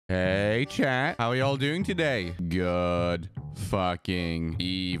Hey chat, how are y'all doing today? Good fucking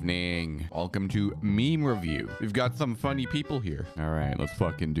evening. Welcome to meme review. We've got some funny people here. All right, let's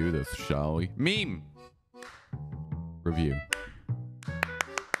fucking do this, shall we? Meme review.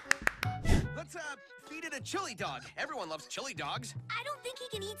 Let's feed it a chili dog. Everyone loves chili dogs. I don't think he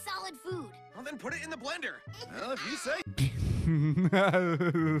can eat solid food. Well, then put it in the blender. Well, if you say.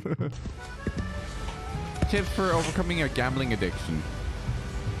 Tips for overcoming a gambling addiction.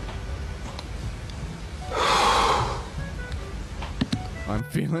 I'm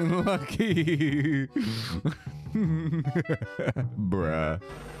feeling lucky. Bruh.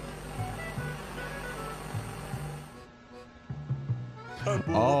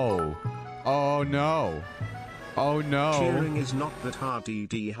 Oh. Oh no. Oh no. Cheering is not that hard,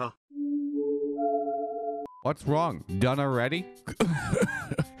 huh? What's wrong? Done already?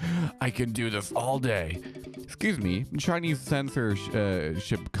 I can do this all day. Excuse me, Chinese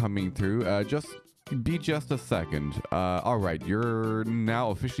censorship coming through. Just a second. All right, you're now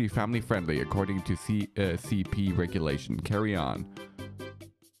officially family friendly according to CP regulation. Carry on.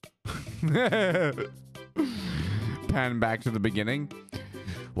 Pan back to the beginning.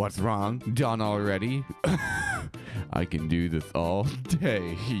 What's wrong? Done already? I can do this all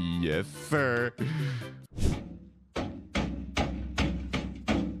day. Yes, sir.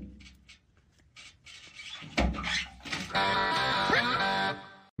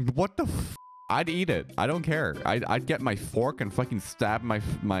 What the f? I'd eat it. I don't care. I'd get my fork and fucking stab my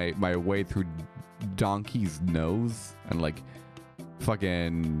way through Donkey's nose and like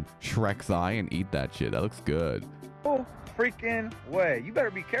fucking Shrek's eye and eat that shit. That looks good. Oh, freaking way. You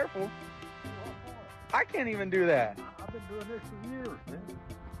better be careful. I can't even do that. I've been doing this for years, man.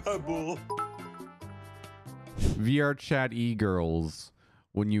 Oh, bull. VR chat e-girls,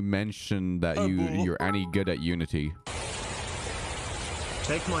 when you mentioned that you're any good at Unity.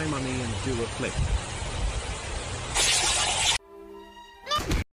 Take my money and do a flip.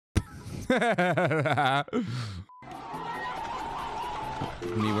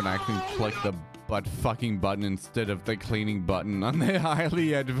 Me when I can click the butt fucking button instead of the cleaning button on the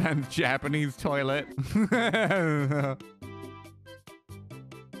highly advanced Japanese toilet.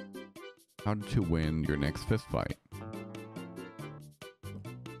 How to win your next fist fight?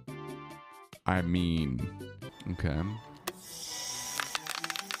 I mean, okay.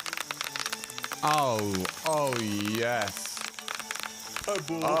 Oh yes.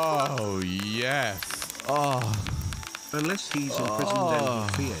 Oh yes. Oh. Unless he's imprisoned and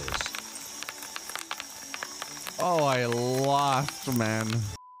he fears. Oh, I lost, man.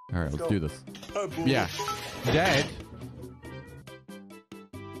 All right, let's do this. Yeah. Dead?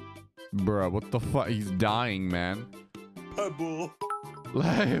 Bruh, what the fuck? He's dying, man.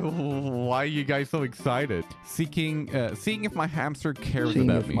 Like, why are you guys so excited? Seeing if my hamster cares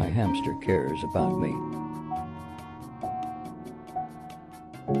about me. My hamster cares about me.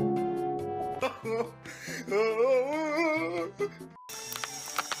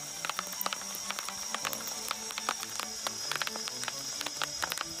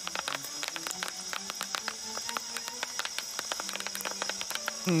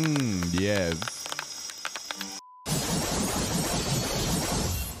 Yes.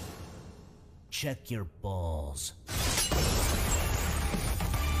 Check your balls.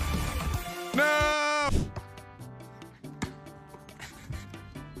 No!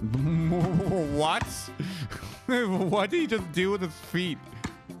 What? What did he just do with his feet?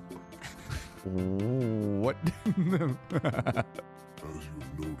 What? As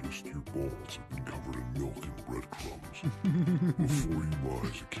you've noticed, your balls have been covered in milk and breadcrumbs. Before you buy a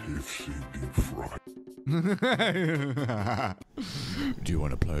KFC deep fry. Do you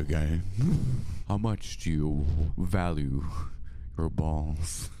want to play a game? How much do you value your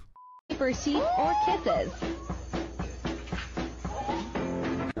balls? For sheep or kisses.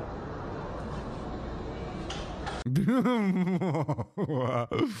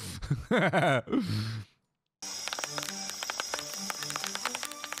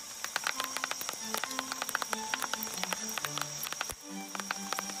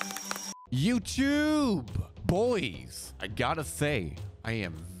 YouTube! Boys, I gotta say, I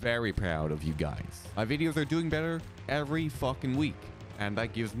am very proud of you guys. My videos are doing better every fucking week, and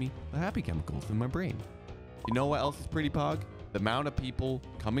that gives me the happy chemicals in my brain. You know what else is pretty pog? The amount of people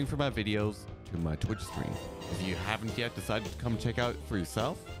coming from my videos to my Twitch stream. If you haven't yet decided to come check out for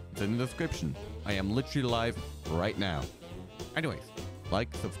yourself, it's in the description. I am literally live right now. Anyways,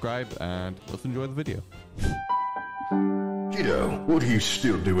 like, subscribe, and let's enjoy the video. Kiddo, what are you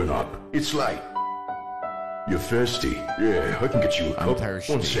still doing up? It's late. You're thirsty? Yeah, I can get you a cup. I'm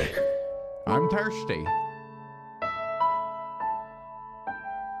thirsty. 1 sec. I'm thirsty.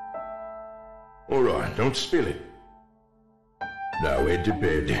 Alright, don't spill it. Now head to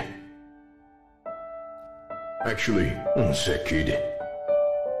bed. Actually, one sec, kid.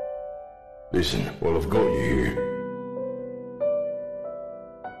 Listen, while I've got you here,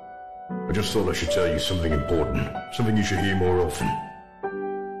 I just thought I should tell you something important. Something you should hear more often.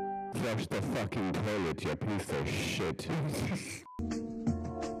 Flush the fucking toilet, you piece of shit.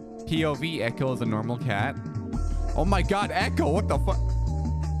 POV Echo is a normal cat. Oh my god, Echo, what the fuck?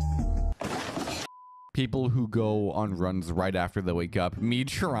 People who go on runs right after they wake up. Me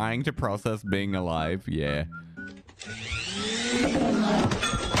trying to process being alive. Yeah.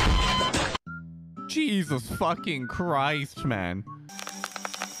 Jesus fucking Christ, man.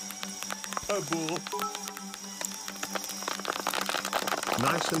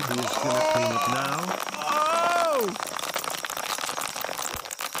 Nice, and who's gonna clean it now? Oh!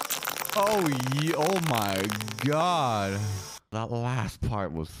 Oh, yeah. Oh my god. That last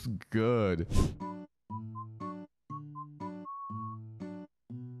part was good.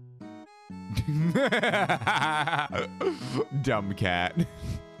 Dumb cat.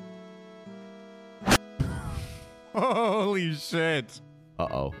 Holy shit.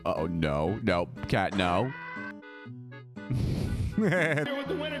 Uh-oh. Uh-oh. No. No. Cat, no. Here with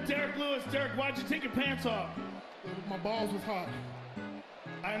the winner, Derek Lewis. Derek, why'd you take your pants off? My balls was hot.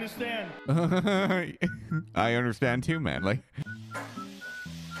 I understand. I understand too, man. Like...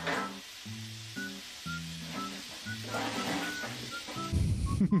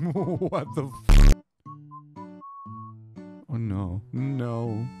 What the f— Oh no.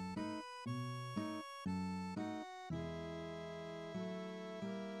 No.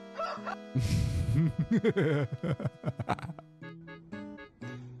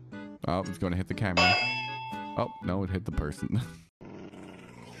 Oh, it's going to hit the camera. Oh, no, it hit the person.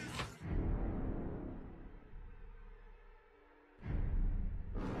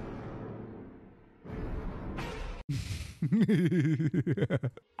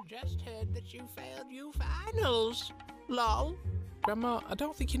 Just heard that you failed your finals. Lol. Grandma, I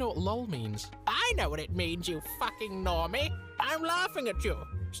don't think you know what lol means. I know what it means, you fucking normie. I'm laughing at you.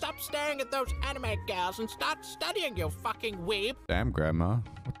 Stop staring at those anime gals and start studying, you fucking weeb. Damn, Grandma.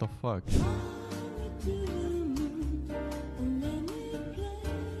 What the fuck?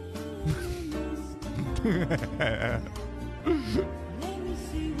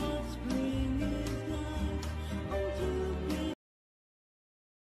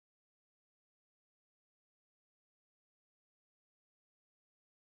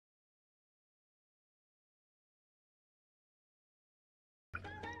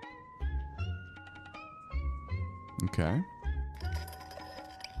 Okay.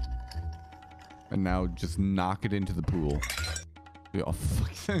 And now just knock it into the pool. Oh,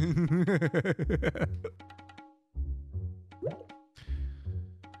 fuck.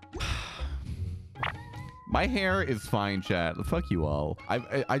 My hair is fine, chat. Fuck you all.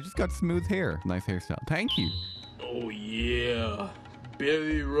 I just got smooth hair. Nice hairstyle. Thank you. Oh yeah.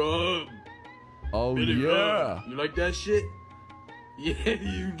 Belly rub. Oh Belly yeah. Rub. You like that shit? Yeah,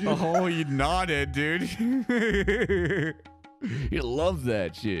 you do. Oh, you nodded, dude. You love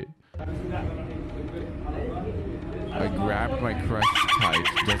that shit. I grabbed my crush tight.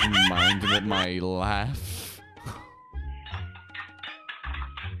 Doesn't mind that my laugh.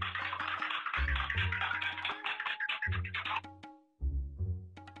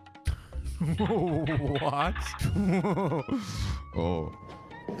 What? Oh.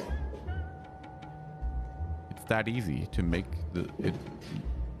 It's that easy to make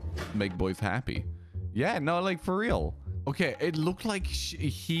make boys happy. Yeah, no, like for real. Okay, it looked like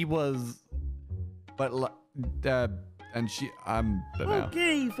he was, but and she,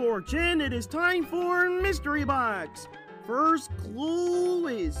 Okay, Fortune, it is time for Mystery Box. First clue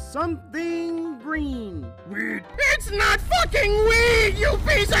is something green. Weed. It's not fucking weed, you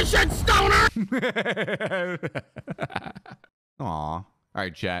piece of shit stoner! Aw.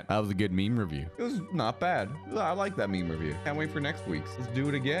 Alright, chat. That was a good meme review. It was not bad. I like that meme review. Can't wait for next week's. Let's do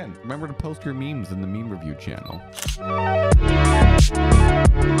it again. Remember to post your memes in the meme review channel.